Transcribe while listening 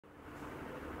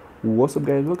What's up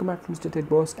guys, welcome back from Mr. Tech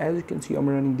Boss. As you can see, I'm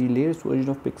running the latest version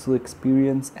of Pixel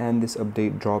Experience and this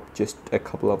update dropped just a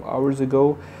couple of hours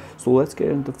ago. So let's get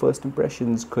into first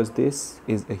impressions because this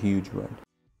is a huge one.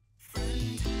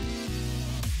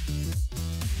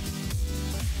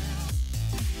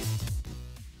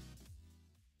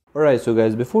 Alright, so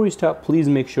guys, before we start, please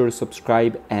make sure to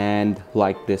subscribe and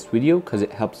like this video because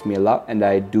it helps me a lot, and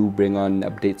I do bring on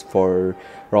updates for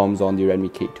ROMs on the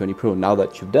Redmi K20 Pro. Now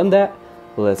that you've done that,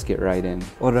 let's get right in.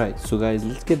 Alright, so guys,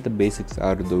 let's get the basics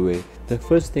out of the way. The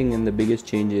first thing and the biggest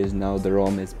change is now the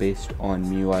ROM is based on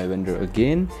Miui vendor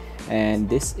again, and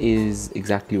this is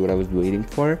exactly what I was waiting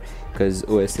for because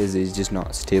OSS is just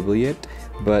not stable yet.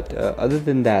 But other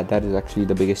than that, that is actually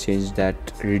the biggest change that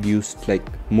reduced, like,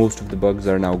 most of the bugs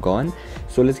are now gone.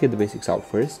 So let's get the basics out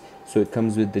first. So it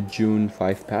comes with the June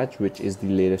 5 patch, which is the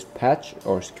latest patch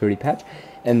or security patch,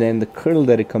 and then the kernel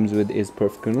that it comes with is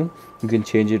perfect kernel. You can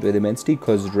change it with immensity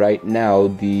because right now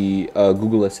the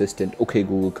Google Assistant OK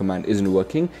Google command isn't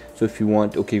working. So if you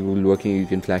want OK Google working, you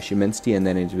can flash immensity and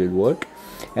then it will work.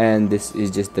 And this is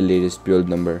just the latest build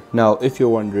number. Now if you're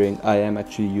wondering, I am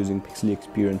actually using Pixel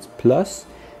Experience Plus,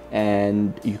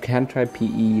 and you can try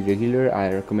PE regular.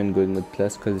 I recommend going with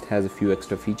Plus because it has a few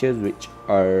extra features which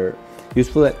are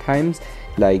useful at times,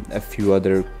 like a few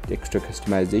other extra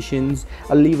customizations.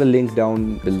 I'll leave a link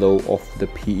down below of the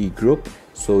PE group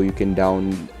so you can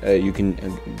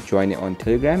join it on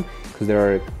Telegram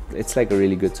because it's like a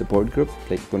really good support group,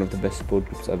 like one of the best support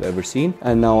groups I've ever seen.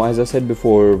 And now, as I said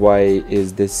before, why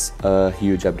is this a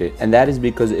huge update? And that is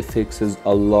because it fixes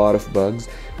a lot of bugs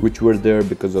which were there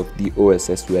because of the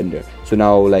OSS vendor. So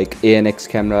now, like ANX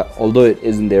Camera, although it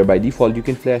isn't there by default, you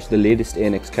can flash the latest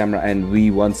ANX Camera and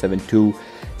V172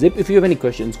 zip. If you have any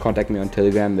questions, contact me on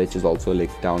Telegram, which is also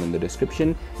linked down in the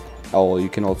description, or you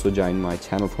can also join my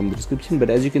channel from the description. But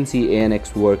as you can see,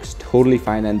 ANX works totally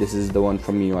fine, and this is the one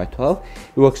from Miui 12.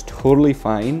 It works totally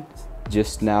fine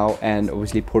just now, and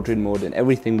obviously portrait mode and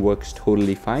everything works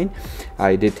totally fine.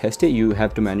 I did test it. You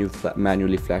have to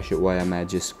manually flash it via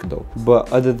Magisk though. But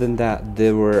other than that,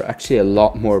 there were actually a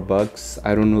lot more bugs.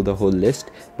 I don't know the whole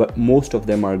list, but most of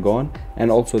them are gone.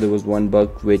 And also there was one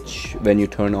bug which, when you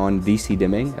turn on DC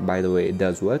dimming, by the way, it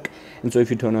does work, and so if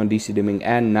you turn on DC dimming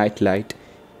and night light,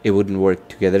 it wouldn't work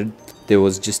together. There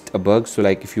was just a bug. So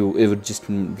like it would just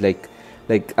like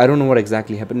I don't know what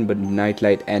exactly happened, but night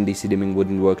light and DC dimming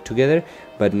wouldn't work together.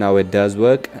 But now it does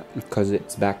work because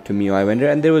it's back to Miui vendor,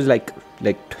 and there was like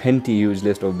 20 huge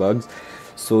list of bugs.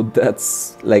 So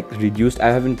that's like reduced. I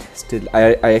haven't tested.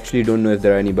 I actually don't know if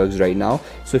there are any bugs right now.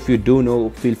 So if you do know,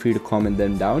 feel free to comment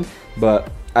them down.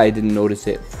 But I didn't notice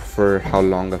it for how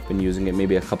long I've been using it,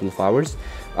 maybe a couple of hours.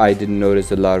 I didn't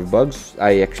notice a lot of bugs.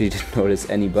 I actually didn't notice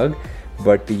any bug.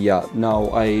 But yeah, now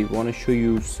I want to show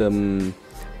you some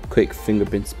quick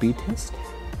fingerprint speed test,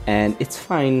 and it's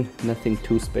fine, nothing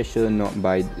too special, not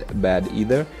bad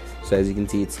either. So as you can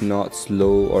see, it's not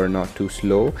slow or not too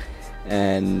slow,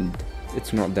 and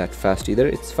it's not that fast either.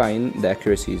 It's fine. The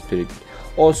accuracy is pretty good.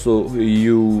 Also,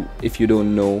 if you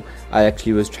don't know, I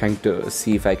actually was trying to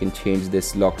see if I can change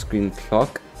this lock screen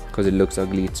clock because it looks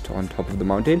ugly. It's on top of the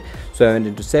mountain. So I went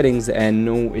into settings, and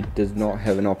no, it does not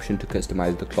have an option to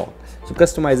customize the clock. So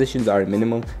customizations are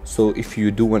minimal. So if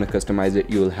you do want to customize it,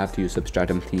 you will have to use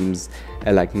substratum themes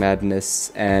like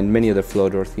Madness and many other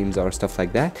Floodor themes or stuff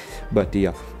like that. But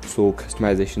yeah, so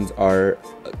customizations are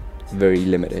very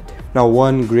limited. Now,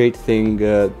 one great thing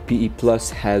PE Plus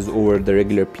has over the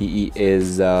regular PE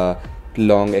is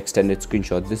long extended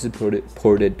screenshot. This is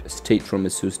ported straight from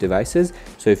ASUS devices.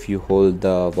 So if you hold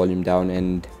the volume down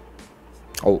and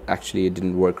actually it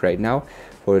didn't work right now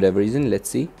for whatever reason. Let's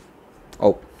see.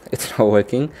 It's not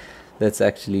working. Let's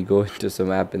actually go into some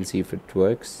app and see if it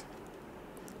works.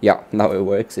 Yeah, now it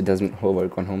works. It doesn't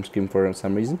work on home screen for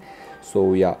some reason.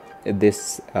 So yeah,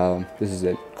 this is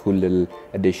a cool little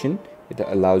addition. It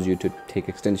allows you to take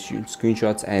extended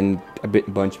screenshots and a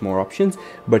bunch more options.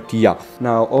 But yeah,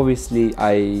 now obviously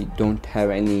I don't have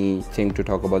anything to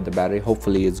talk about the battery.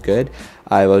 Hopefully it's good.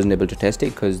 I wasn't able to test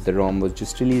it because the ROM was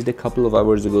just released a couple of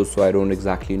hours ago, so I don't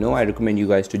exactly know. I recommend you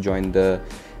guys to join the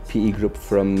PE group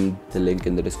from the link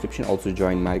in the description. Also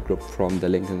join my group from the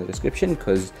link in the description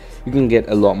because you can get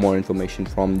a lot more information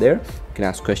from there. You can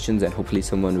ask questions and hopefully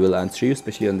someone will answer you,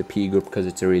 especially on the PE group because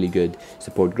it's a really good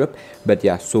support group. But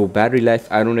yeah, so battery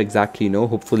life, I don't exactly know.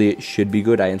 Hopefully it should be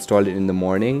good. I installed it in the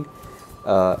morning.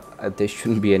 There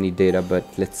shouldn't be any data, but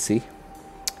let's see.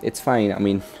 It's fine. I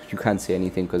mean, you can't say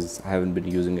anything because I haven't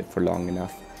been using it for long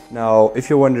enough. Now, if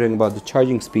you're wondering about the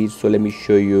charging speed, so let me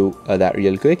show you that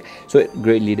real quick. So it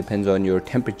greatly depends on your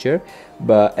temperature,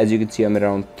 but as you can see, I'm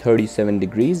around 37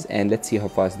 degrees, and let's see how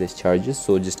fast this charges.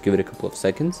 So just give it a couple of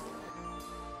seconds.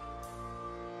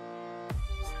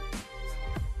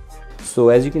 So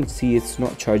as you can see, it's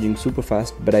not charging super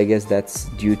fast, but I guess that's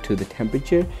due to the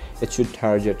temperature. It should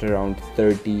charge at around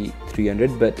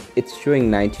 3300, but it's showing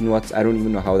 19 watts. I don't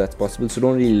even know how that's possible, so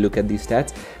don't really look at these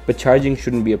stats, but charging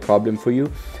shouldn't be a problem for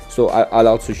you. So I'll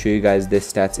also show you guys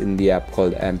this stats in the app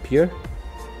called Ampere.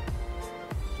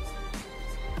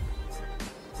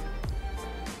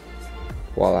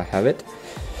 While I have it.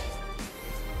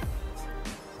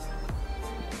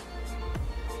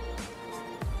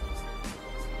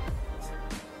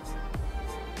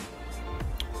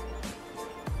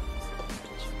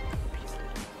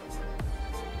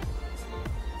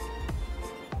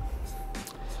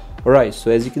 Alright, so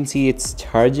as you can see, it's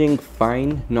charging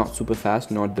fine, not super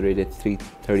fast, not the rated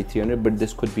 3300, but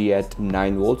this could be at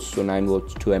 9 volts. So 9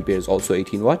 volts, 2 amperes, also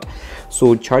 18 watt.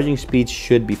 So charging speed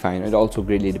should be fine. It also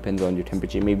greatly depends on your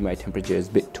temperature. Maybe my temperature is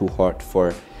a bit too hot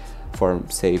for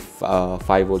say 5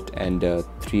 volt and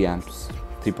 3 amps,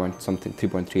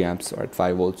 3.3 amps, or at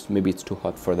 5 volts. Maybe it's too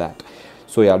hot for that.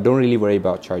 So yeah, don't really worry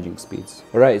about charging speeds.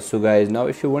 Alright, so guys, now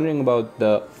if you're wondering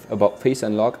about face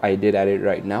unlock, I did add it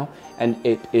right now, and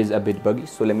it is a bit buggy.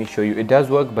 So let me show you. It does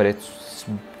work, but it's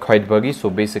quite buggy. So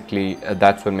basically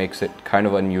that's what makes it kind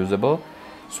of unusable.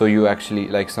 So you actually,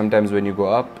 like, sometimes when you go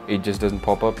up, it just doesn't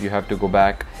pop up. You have to go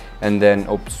back and then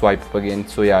swipe up again.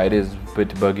 So yeah, it is a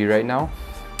bit buggy right now.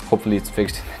 Hopefully it's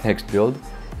fixed in the next build.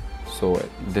 So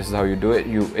this is how you do it.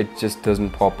 It just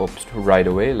doesn't pop up right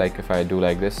away. Like if I do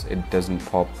like this, it doesn't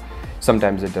pop.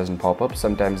 Sometimes it doesn't pop up.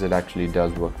 Sometimes it actually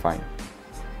does work fine.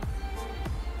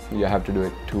 You have to do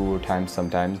it 2 times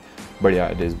sometimes, but yeah,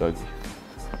 it is buggy.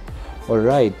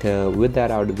 Alright, with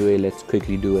that out of the way, let's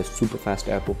quickly do a super fast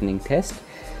app opening test.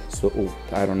 So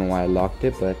I don't know why I locked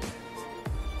it, but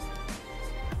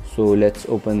so let's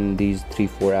open these 3-4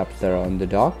 apps that are on the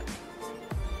dock.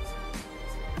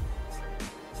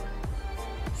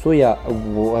 So yeah,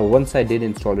 once I did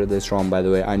install this ROM, by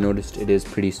the way, I noticed it is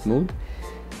pretty smooth.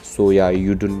 So yeah,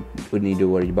 you don't need to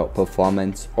worry about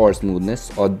performance or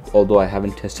smoothness. Although I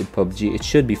haven't tested PUBG, it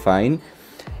should be fine.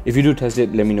 If you do test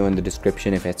it, let me know in the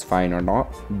description if it's fine or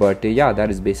not. But yeah, that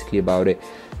is basically about it.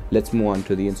 Let's move on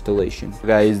to the installation.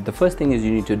 Guys, the first thing is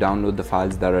you need to download the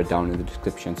files that are down in the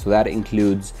description. So that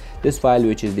includes this file,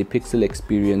 which is the Pixel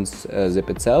Experience zip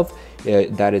itself.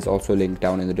 That is also linked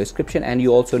down in the description. And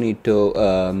you also need to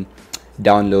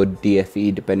download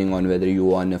DFE depending on whether you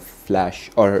want to flash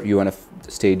or you want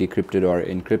to stay decrypted or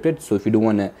encrypted. So if you do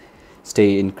want to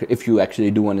if you actually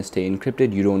do want to stay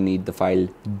encrypted, you don't need the file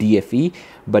DFE.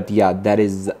 But yeah, that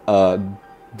is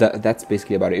that's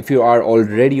basically about it. If you are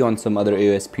already on some other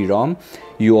Aosp ROM,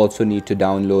 you also need to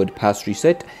download Pass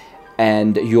Reset,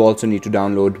 and you also need to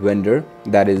download vendor.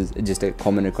 That is just a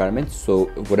common requirement. So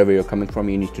whatever you're coming from,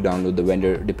 you need to download the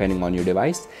vendor depending on your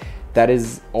device. That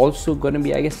is also going to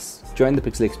be, I guess, join the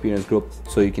Pixel Experience group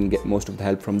so you can get most of the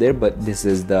help from there. But this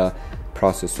is the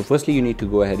process. So firstly, you need to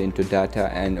go ahead into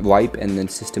data and wipe, and then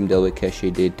system deal with cache,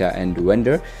 data, and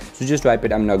vendor. So just wipe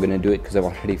it. I'm not going to do it because I've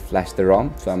already flashed the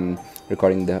ROM, so I'm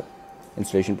recording the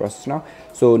installation process now.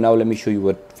 So now let me show you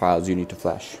what files you need to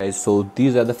flash. Okay, so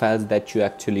these are the files that you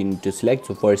actually need to select.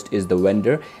 So first is the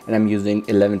vendor, and I'm using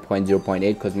 11.0.8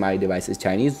 because my device is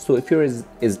Chinese. So if yours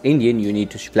is Indian, you need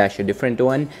to flash a different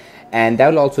one, and that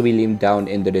will also be linked down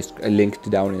in the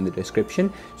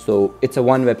description. So it's a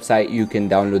one website. You can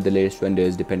download the latest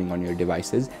vendors depending on your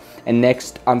devices. And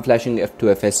next, I'm flashing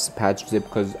F2FS patch zip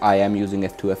because I am using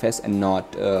F2FS and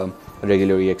not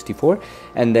regular ext4.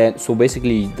 And then, so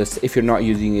basically, if you're not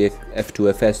using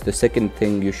F2FS, the second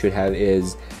thing you should have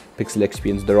is Pixel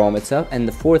Experience, the ROM itself, and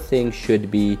the fourth thing should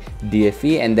be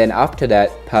DFE, and then after that,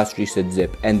 Pass Reset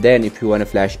zip. And then if you want to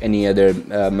flash any other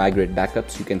migrate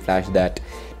backups, you can flash that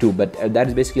too. But that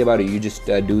is basically about it. You just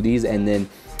do these and then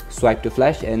swipe to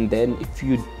flash. And then if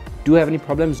you do have any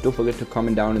problems, don't forget to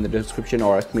comment down in the description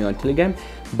or ask me on Telegram.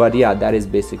 But yeah, that is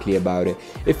basically about it.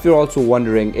 If you're also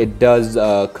wondering, it does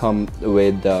come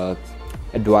with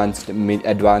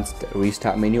advanced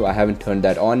restart menu. I haven't turned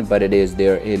that on, but it is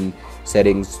there in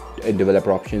settings and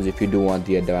developer options if you do want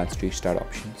the advanced restart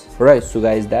options. Alright, so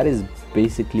guys, that is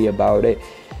basically about it.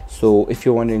 So if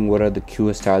you're wondering what are the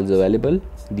QoS styles available,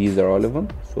 these are all of them.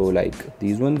 So like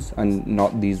these ones, and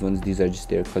not these ones, these are just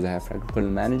there because I have Fragment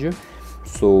Kernel Manager.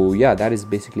 So yeah, that is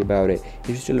basically about it. If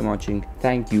you're still watching,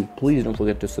 thank you. Please don't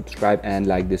forget to subscribe and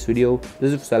like this video.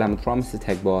 This is Salam from Mr.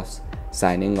 Tech Boss,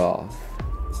 signing off.